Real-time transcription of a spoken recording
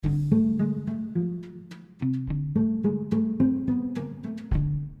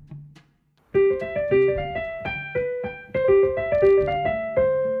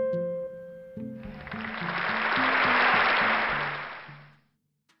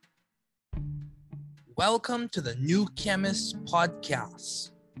Welcome to the New Chemist podcast.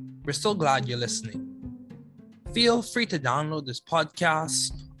 We're so glad you're listening. Feel free to download this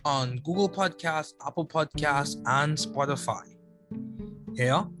podcast on Google Podcasts, Apple Podcasts, and Spotify.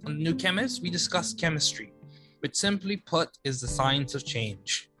 Here on the New Chemist, we discuss chemistry, which simply put is the science of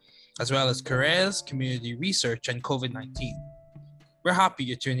change, as well as careers, community research, and COVID-19. We're happy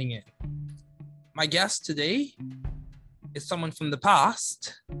you're tuning in. My guest today is someone from the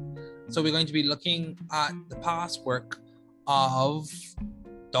past. So we're going to be looking at the past work of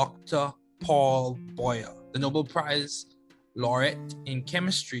Dr. Paul Boyer, the Nobel Prize Laureate in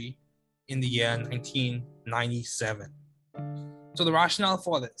chemistry in the year 1997. So the rationale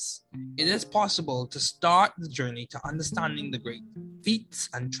for this: it is possible to start the journey to understanding the great feats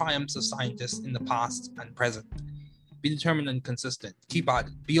and triumphs of scientists in the past and present. Be determined and consistent. Keep at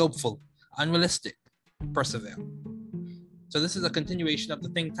it. Be hopeful. Unrealistic. Persevere. So this is a continuation of the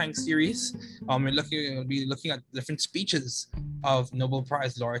Think Tank series. We'll be looking at different speeches of Nobel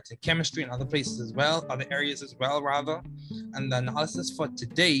Prize laureates in chemistry and other places as well, other areas as well, rather. And the analysis for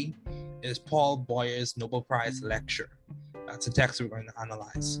today is Paul Boyer's Nobel Prize lecture. That's the text we're going to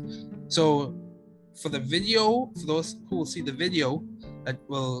analyze. So for the video, for those who will see the video that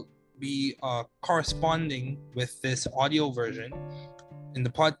will be corresponding with this audio version, in the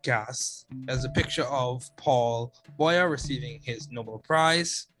podcast, there's a picture of Paul Boyer receiving his Nobel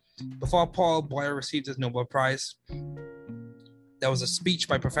Prize. Before Paul Boyer received his Nobel Prize, there was a speech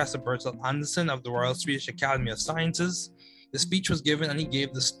by Professor Bertil Anderson of the Royal Swedish Academy of Sciences. The speech was given and he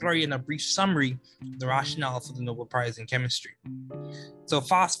gave the story and a brief summary of the rationale for the Nobel Prize in chemistry. So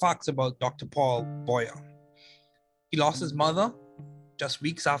fast facts about Dr. Paul Boyer. He lost his mother just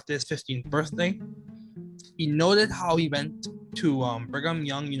weeks after his 15th birthday. He noted how he went to Brigham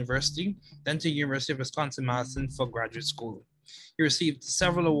Young University, then to University of Wisconsin-Madison for graduate school. He received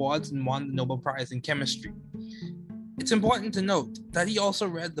several awards and won the Nobel Prize in chemistry. It's important to note that he also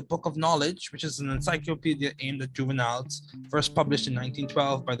read the Book of Knowledge, which is an encyclopedia aimed at juveniles, first published in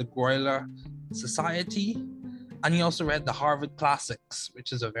 1912 by the Royal Society. And he also read the Harvard Classics,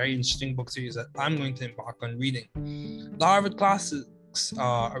 which is a very interesting book series that I'm going to embark on reading. The Harvard Classics,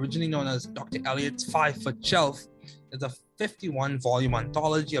 originally known as Dr. Eliot's 5-foot shelf, is a 51-volume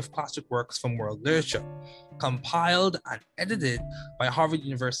anthology of classic works from world literature, compiled and edited by Harvard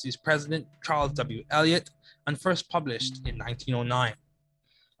University's president Charles W. Eliot and first published in 1909.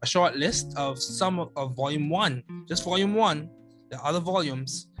 A short list of some of Volume 1, just Volume 1, the other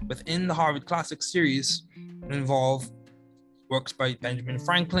volumes within the Harvard Classics series involve works by Benjamin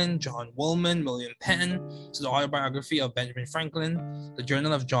Franklin, John Woolman, William Penn, so the autobiography of Benjamin Franklin, the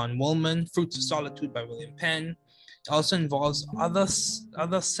Journal of John Woolman, Fruits of Solitude by William Penn. It also involves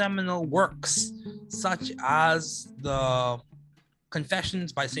other seminal works, such as the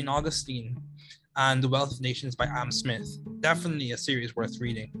Confessions by St. Augustine and The Wealth of Nations by Adam Smith. Definitely a series worth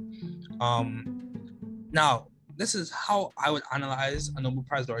reading. Now, this is how I would analyze a Nobel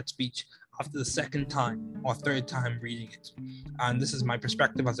Prize laureate speech after the second time or third time reading it. And this is my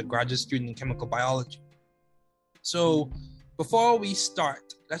perspective as a graduate student in chemical biology. So before we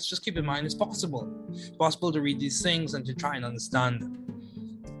start, let's just keep in mind it's possible to read these things and to try and understand them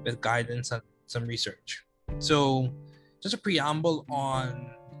with guidance and some research. So just a preamble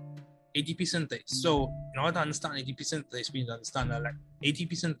on ATP synthase. So in order to understand ATP synthase, we need to understand that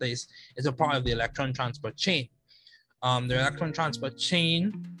ATP synthase is a part of the electron transport chain. The electron transport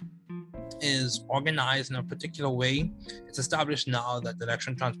chain is organized in a particular way. It's established now that the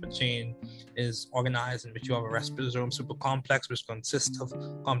electron transport chain is organized in which you have a respirosome supercomplex, which consists of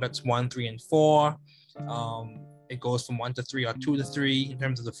complex 1, 3, and 4. It goes from 1 to 3 or 2 to 3 in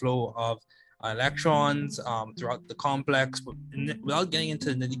terms of the flow of electrons throughout the complex. But without getting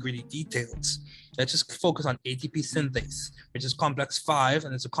into the nitty-gritty details, let's just focus on ATP synthase, which is complex 5,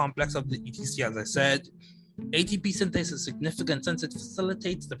 and it's a complex of the ETC, as I said. ATP synthase is significant since it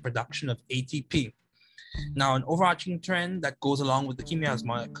facilitates the production of ATP. Now, an overarching trend that goes along with the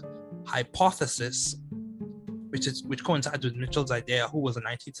chemoosmotic hypothesis, which coincides with Mitchell's idea, who was a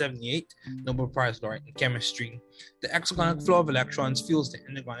 1978 Nobel Prize laureate in chemistry. The exergonic flow of electrons fuels the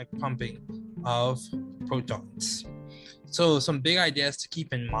endergonic pumping of protons. So some big ideas to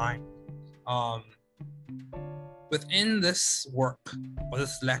keep in mind. Within this work, or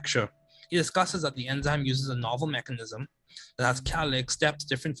this lecture, he discusses that the enzyme uses a novel mechanism that has catalytic steps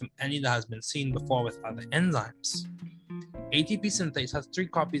different from any that has been seen before with other enzymes. ATP synthase has 3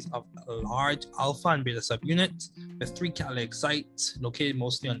 copies of a large alpha and beta subunit with 3 catalytic sites located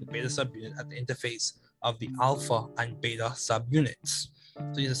mostly on the beta subunit at the interface of the alpha and beta subunits.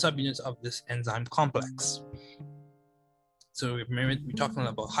 So these are subunits of this enzyme complex. So remember, we're talking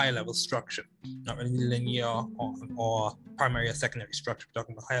about high level structure, not really linear or primary or secondary structure. We're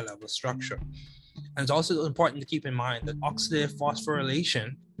talking about higher level structure. And it's also important to keep in mind that oxidative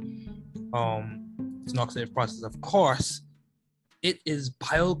phosphorylation, it's an oxidative process, of course, it is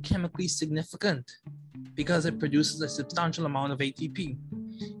biochemically significant because it produces a substantial amount of ATP.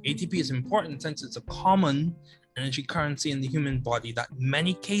 ATP is important since it's a common energy currency in the human body that in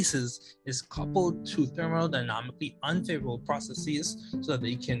many cases is coupled to thermodynamically unfavorable processes so that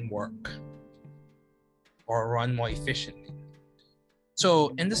they can work or run more efficiently.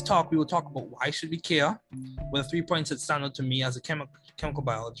 So in this talk, we will talk about why should we care, what are 3 points that stand out to me as a chemical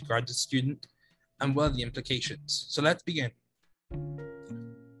biology graduate student, and what are the implications. So let's begin.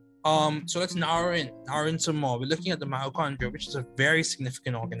 So let's narrow in some more. We're looking at the mitochondria, which is a very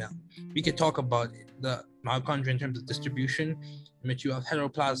significant organelle. We could talk about the mitochondria in terms of distribution, in which you have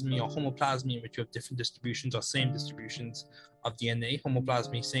heteroplasmy or homoplasmy, in which you have different distributions or same distributions of DNA.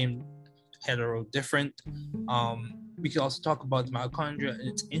 Homoplasmy, same, hetero, different. We could also talk about the mitochondria and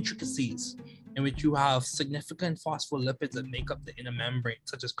its intricacies, in which you have significant phospholipids that make up the inner membrane,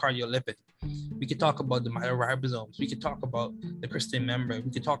 such as cardiolipid. We could talk about the mitoribosomes. We could talk about the cristae membrane.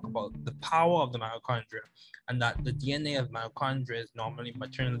 We could talk about the power of the mitochondria and that the DNA of mitochondria is normally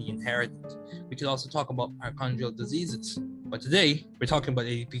maternally inherited. We could also talk about mitochondrial diseases. But today, we're talking about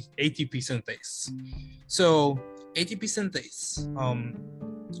ATP synthase. So ATP synthase,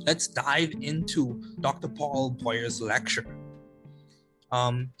 let's dive into Dr. Paul Boyer's lecture.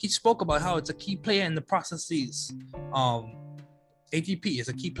 He spoke about how it's a key player in the processes. ATP is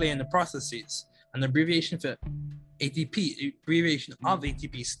a key player in the processes, and the abbreviation for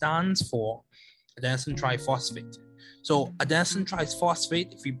ATP stands for adenosine triphosphate. So adenosine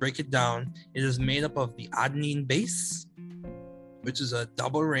triphosphate, if we break it down, it is made up of the adenine base, which is a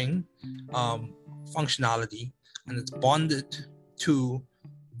double ring functionality, and it's bonded to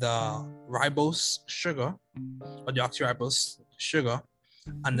the ribose sugar or the oxyribose sugar,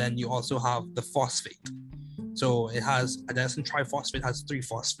 and then you also have the phosphate. So it has adenosine triphosphate has 3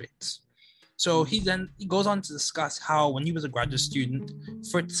 phosphates. So he goes on to discuss how when he was a graduate student,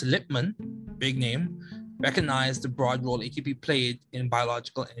 Fritz Lipman, big name, recognized the broad role ATP played in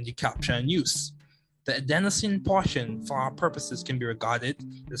biological energy capture and use. The adenosine portion, for our purposes, can be regarded,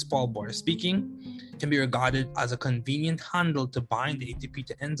 this Paul Boyer speaking, can be regarded as a convenient handle to bind the ATP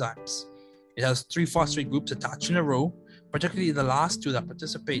to enzymes. It has 3 phosphate groups attached in a row, particularly the last 2 that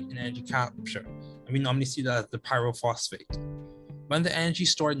participate in energy capture. And we normally see that as the pyrophosphate. When the energy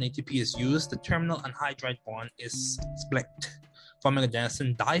stored in ATP is used, the terminal anhydride bond is split, forming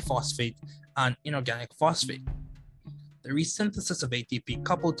adenosine diphosphate and inorganic phosphate. The resynthesis of ATP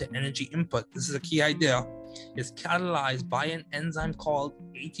coupled to energy input, this is a key idea, is catalyzed by an enzyme called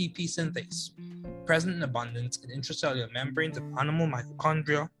ATP synthase, present in abundance in intracellular membranes of animal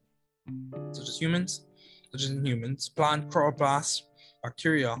mitochondria, such as in humans, plant chloroplasts,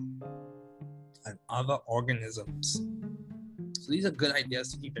 bacteria, and other organisms. So these are good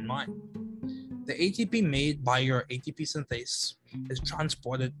ideas to keep in mind. The ATP made by your ATP synthase is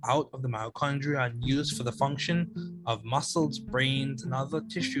transported out of the mitochondria and used for the function of muscles, brains, and other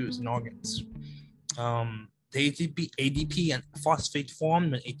tissues and organs. The ADP and phosphate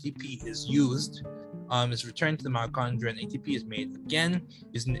formed when ATP is used is returned to the mitochondria, and ATP is made again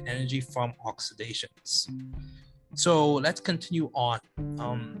using the energy from oxidations. So let's continue on.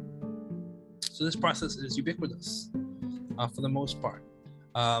 So this process is ubiquitous for the most part.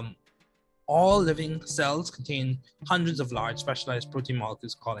 All living cells contain hundreds of large specialized protein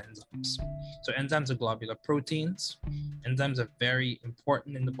molecules called enzymes. So enzymes are globular proteins. Enzymes are very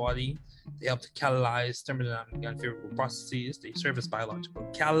important in the body. They help to catalyze thermodynamically unfavorable processes. They serve as biological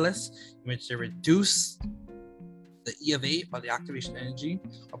catalysts in which they reduce the E of A, or the activation energy,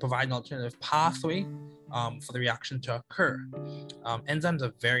 or provide an alternative pathway for the reaction to occur. Enzymes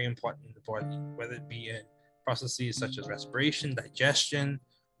are very important in the body, whether it be in processes such as respiration, digestion.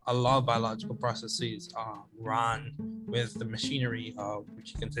 A lot of biological processes are run with the machinery of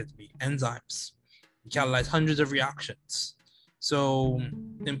which you consider to be enzymes. They catalyze hundreds of reactions. So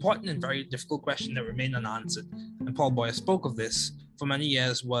the important and very difficult question that remained unanswered, and Paul Boyer spoke of this for many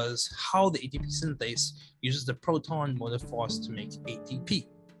years, was how the ATP synthase uses the proton motive force to make ATP.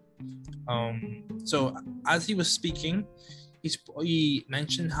 So as he was speaking, he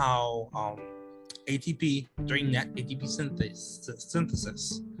mentioned how ATP, during net ATP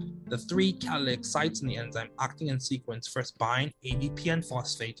synthesis, the 3 catalytic sites in the enzyme acting in sequence first bind ADP and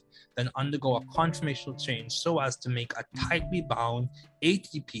phosphate, then undergo a conformational change so as to make a tightly bound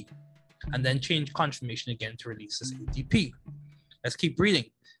ATP, and then change conformation again to release this ATP. Let's keep reading.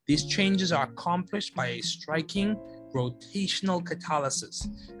 These changes are accomplished by a striking rotational catalysis.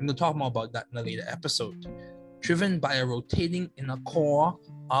 And we'll talk more about that in a later episode. Driven by a rotating inner core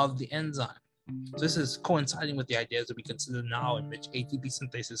of the enzyme. So this is coinciding with the ideas that we consider now, in which ATP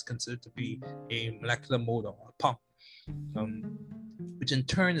synthase is considered to be a molecular motor or a pump, which in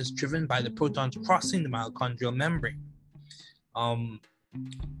turn is driven by the protons crossing the mitochondrial membrane.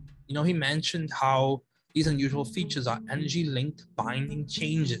 He mentioned how these unusual features are energy-linked binding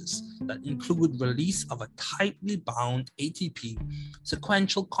changes that include release of a tightly bound ATP,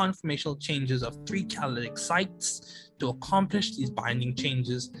 sequential conformational changes of 3 catalytic sites to accomplish these binding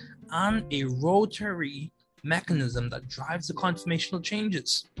changes, and a rotary mechanism that drives the conformational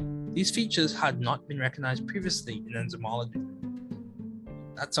changes. These features had not been recognized previously in enzymology.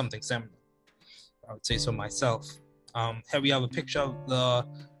 That's something similar. I would say so myself. Here we have a picture of the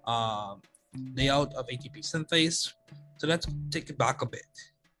layout of ATP synthase. So let's take it back a bit.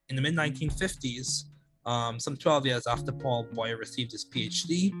 In the mid-1950s, some 12 years after Paul Boyer received his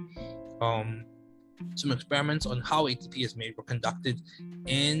PhD, some experiments on how ATP is made were conducted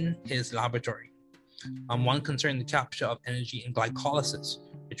in his laboratory. One concerned the capture of energy in glycolysis,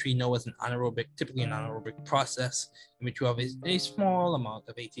 which we know is typically an anaerobic process in which you have a small amount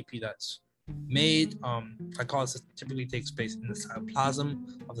of ATP that's made. Glycolysis typically takes place in the cytoplasm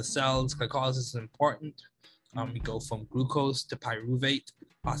of the cells. Glycolysis is important. We go from glucose to pyruvate,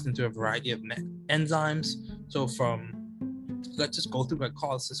 passing through a variety of enzymes. Let's just go through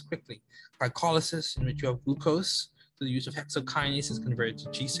glycolysis quickly. Glycolysis, in which you have glucose, so the use of hexokinase is converted to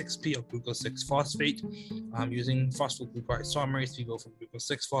G6P or glucose 6-phosphate. Using phosphoglucose isomerase, we go from glucose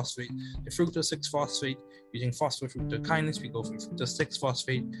 6-phosphate to fructose 6-phosphate. Using phosphofructokinase, we go from fructose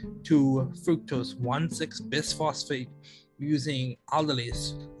 6-phosphate to fructose 1,6-bisphosphate. Using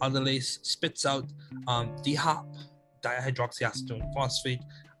aldolase spits out DHAP, dihydroxyacetone phosphate,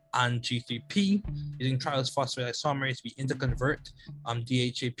 and G3P. Using triose phosphate isomerase, we interconvert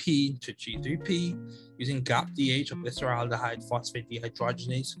DHAP to G3P. Using GAPDH or glyceraldehyde phosphate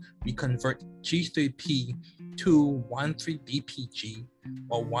dehydrogenase, we convert G3P to 1,3-BPG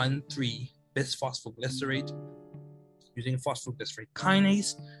or 1,3-bisphosphoglycerate. Using phosphoglycerate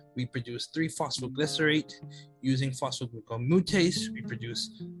kinase, we produce 3-phosphoglycerate. Using phosphoglucomutase, we produce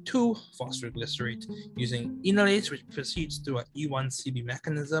 2-phosphoglycerate. Using enolase, which proceeds through an E1CB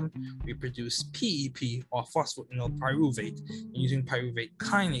mechanism, we produce PEP or phosphoenol pyruvate. And using pyruvate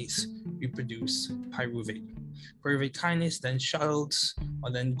kinase, we produce pyruvate. Pyruvate kinase then shuttles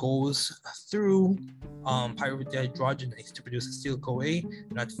or then goes through pyruvate dehydrogenase to produce acetyl-CoA,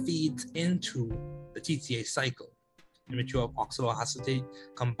 and that feeds into the TCA cycle, in which you have oxaloacetate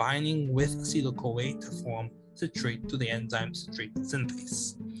combining with acetyl-CoA to form citrate to the enzyme citrate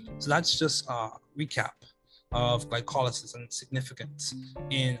synthase. So that's just a recap of glycolysis and its significance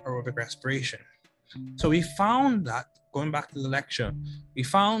in aerobic respiration. So we found that, going back to the lecture, we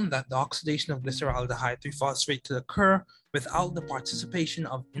found that the oxidation of glyceraldehyde 3-phosphate could occur without the participation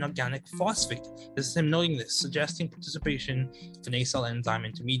of inorganic phosphate. This is him noting this, suggesting participation of an acyl enzyme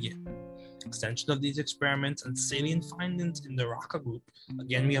intermediate. Extension of these experiments and salient findings in the Raka group,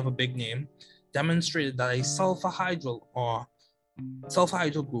 again we have a big name, demonstrated that a sulfhydryl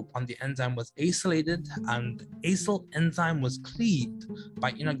group on the enzyme was acylated, and the acyl enzyme was cleaved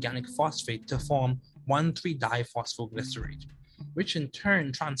by inorganic phosphate to form 1,3-diphosphoglycerate, which in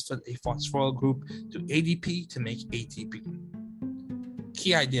turn transferred a phosphoryl group to ADP to make ATP.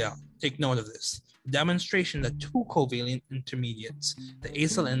 Key idea, take note of this. Demonstration that 2 covalent intermediates, the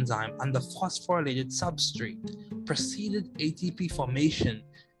acyl enzyme and the phosphorylated substrate, preceded ATP formation,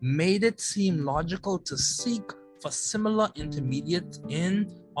 made it seem logical to seek for similar intermediates in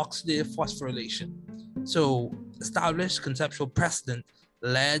oxidative phosphorylation. So, established conceptual precedent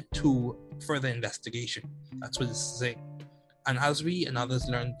led to further investigation. That's what this is saying. And as we and others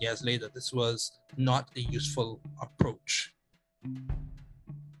learned years later, this was not a useful approach.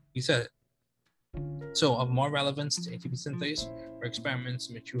 He said it. So, of more relevance to ATP synthase were experiments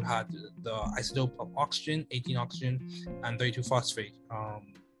in which you had the isotope of oxygen, 18 oxygen, and 32 phosphate.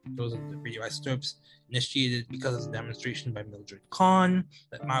 Those are the radioisotopes initiated because of the demonstration by Mildred Kahn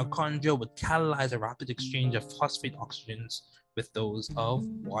that mitochondria would catalyze a rapid exchange of phosphate oxygens with those of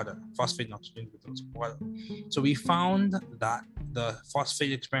water. Phosphate and oxygen with those of water. So we found that the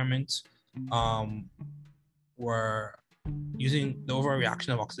phosphate experiments were using the overall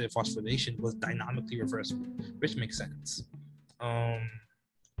reaction of oxidative phosphorylation was dynamically reversible, which makes sense.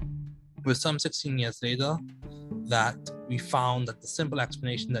 With some 16 years later, that we found that the simple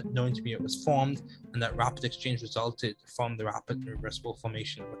explanation that no intermediate was formed and that rapid exchange resulted from the rapid and reversible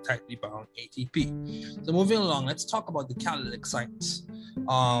formation of a tightly bound ATP. So moving along, let's talk about the catalytic sites.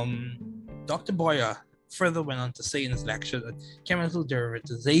 Dr. Boyer further went on to say in his lecture that chemical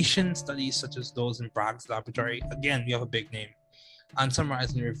derivatization studies such as those in Bragg's laboratory, again, we have a big name, and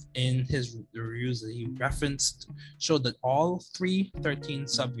summarized in his reviews that he referenced, showed that all 13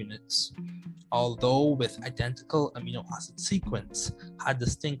 subunits, although with identical amino acid sequence, had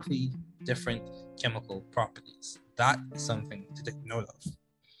distinctly different chemical properties. That is something to take note of.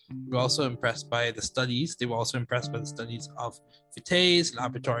 We were also impressed by the studies. They were also impressed by the studies of Vitae's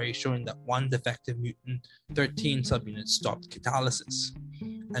laboratory, showing that one defective mutant, 13 subunits stopped catalysis,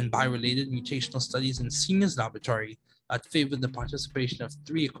 and by related mutational studies in Senior's laboratory that favored the participation of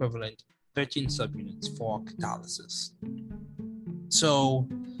 3 equivalent 13 subunits for catalysis. So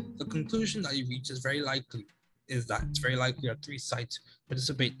the conclusion that he reached is that it's very likely that 3 sites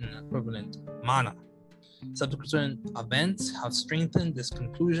participate in an equivalent manner. Subsequent events have strengthened this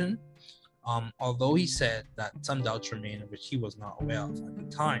conclusion, although he said that some doubts remain which he was not aware of at the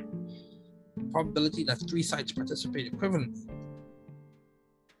time. The probability that 3 sites participate equivalently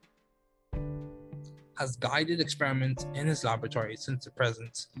has guided experiments in his laboratory since the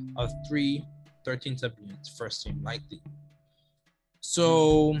presence of 13 subunits first seemed likely.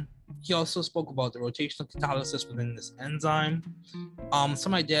 So he also spoke about the rotational catalysis within this enzyme.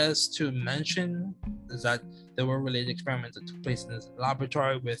 Some ideas to mention is that there were related experiments that took place in his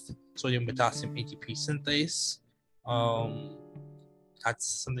laboratory with sodium-potassium ATP synthase. That's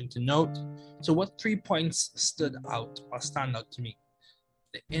something to note. So what 3 points stand out to me?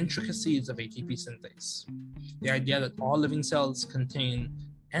 The intricacies of ATP synthase. The idea that all living cells contain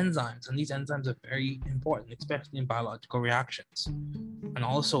enzymes, and these enzymes are very important, especially in biological reactions. And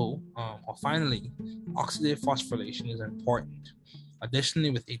also, or finally, oxidative phosphorylation is important.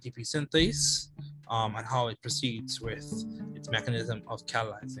 Additionally, with ATP synthase and how it proceeds with its mechanism of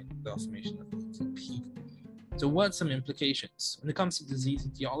catalyzing the formation of ATP. So what are some implications when it comes to disease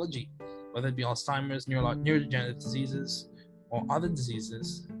etiology, whether it be Alzheimer's, neurodegenerative diseases, or other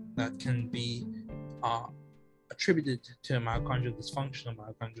diseases that can be attributed to myocardial dysfunction or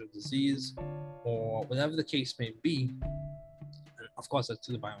myocardial disease, or whatever the case may be, and of course that's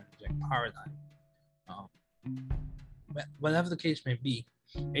to the bioenergetic paradigm. Whatever the case may be,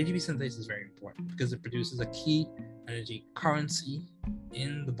 ATP synthase is very important because it produces a key energy currency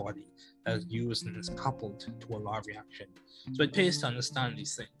in the body that is used and is coupled to a law of reaction. So it pays to understand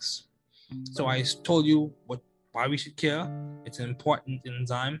these things. So I told you why we should care. It's an important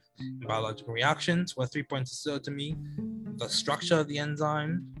enzyme in biological reactions. What 3 points stood out to me: the structure of the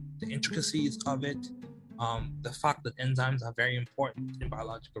enzyme, the intricacies of it, the fact that enzymes are very important in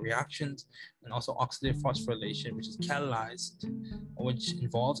biological reactions, and also oxidative phosphorylation, which is catalyzed, which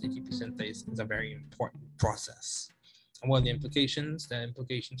involves ATP synthase, is a very important process. And what are the implications? The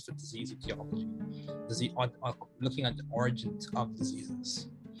implications for disease etiology, looking at the origins of diseases.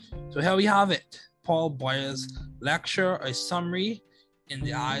 So here we have it. Paul Boyer's lecture, a summary in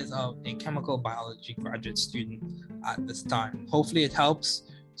the eyes of a chemical biology graduate student at this time. Hopefully it helps.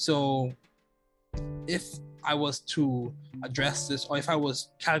 So if I was to address this, or if I was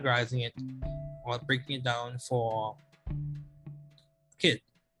categorizing it or breaking it down for a kid,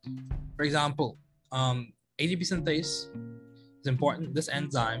 for example, ATP synthase is important. This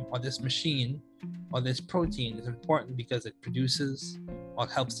enzyme or this machine or this protein is important because it produces or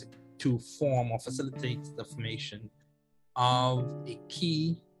helps to form or facilitate the formation of a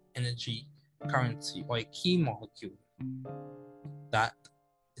key energy currency or a key molecule that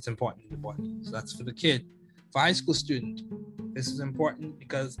is important in the body. So that's for the kid. For a high school student, this is important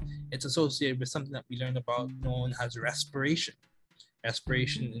because it's associated with something that we learned about known as respiration.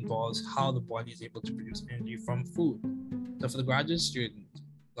 Respiration involves how the body is able to produce energy from food. So for the graduate student,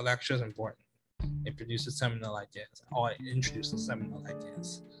 the lecture is important. It produces seminal ideas, or it introduces seminal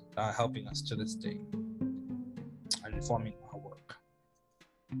ideas that are helping us to this day and informing our work.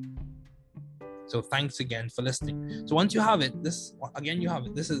 So thanks again for listening. So once you have it, this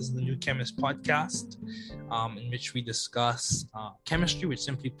is the New Chemist podcast, in which we discuss chemistry, which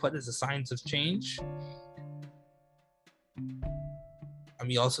simply put is the science of change. And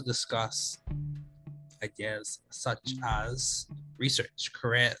we also discuss ideas such as research,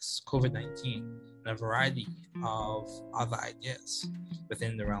 careers, COVID-19, and a variety of other ideas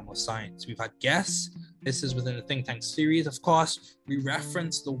within the realm of science. We've had guests. This is within the Think Tank series. Of course, we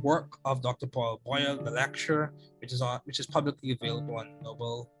reference the work of Dr. Paul Boyer, the lecture, which is publicly available on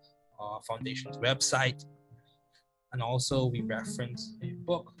Nobel Foundation's website. And also we reference a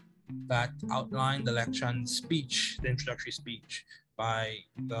book that outlined the lecture and speech, the introductory speech by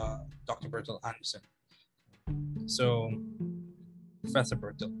Dr. Bertil Anderson. So, Professor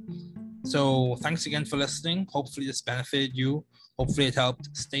Bertil. So thanks again for listening. Hopefully this benefited you. Hopefully it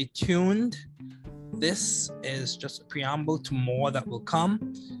helped. Stay tuned this is just a preamble to more that will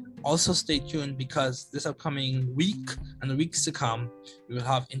come. Also stay tuned, because this upcoming week and the weeks to come, we will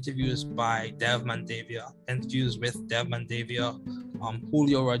have interviews with Dev Mandavia,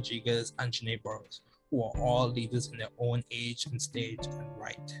 Julio Rodriguez, and Janae Burrows, who are all leaders in their own age and stage and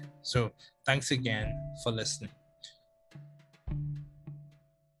right. So thanks again for listening.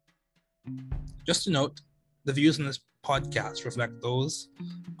 Just to note, the views in this podcast reflect those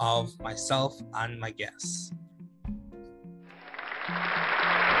of myself and my guests.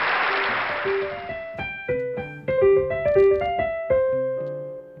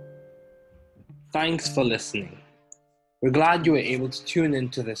 Thanks for listening. We're glad you were able to tune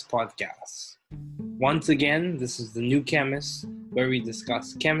into this podcast. Once again, this is The New Chemist, where we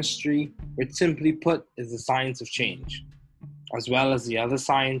discuss chemistry, which simply put is the science of change, as well as the other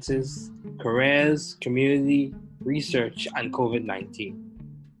sciences, careers, community, research, and COVID-19.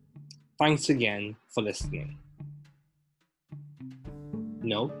 Thanks again for listening.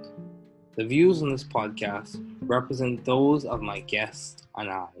 Note, the views on this podcast represent those of my guest and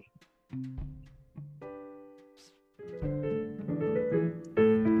I.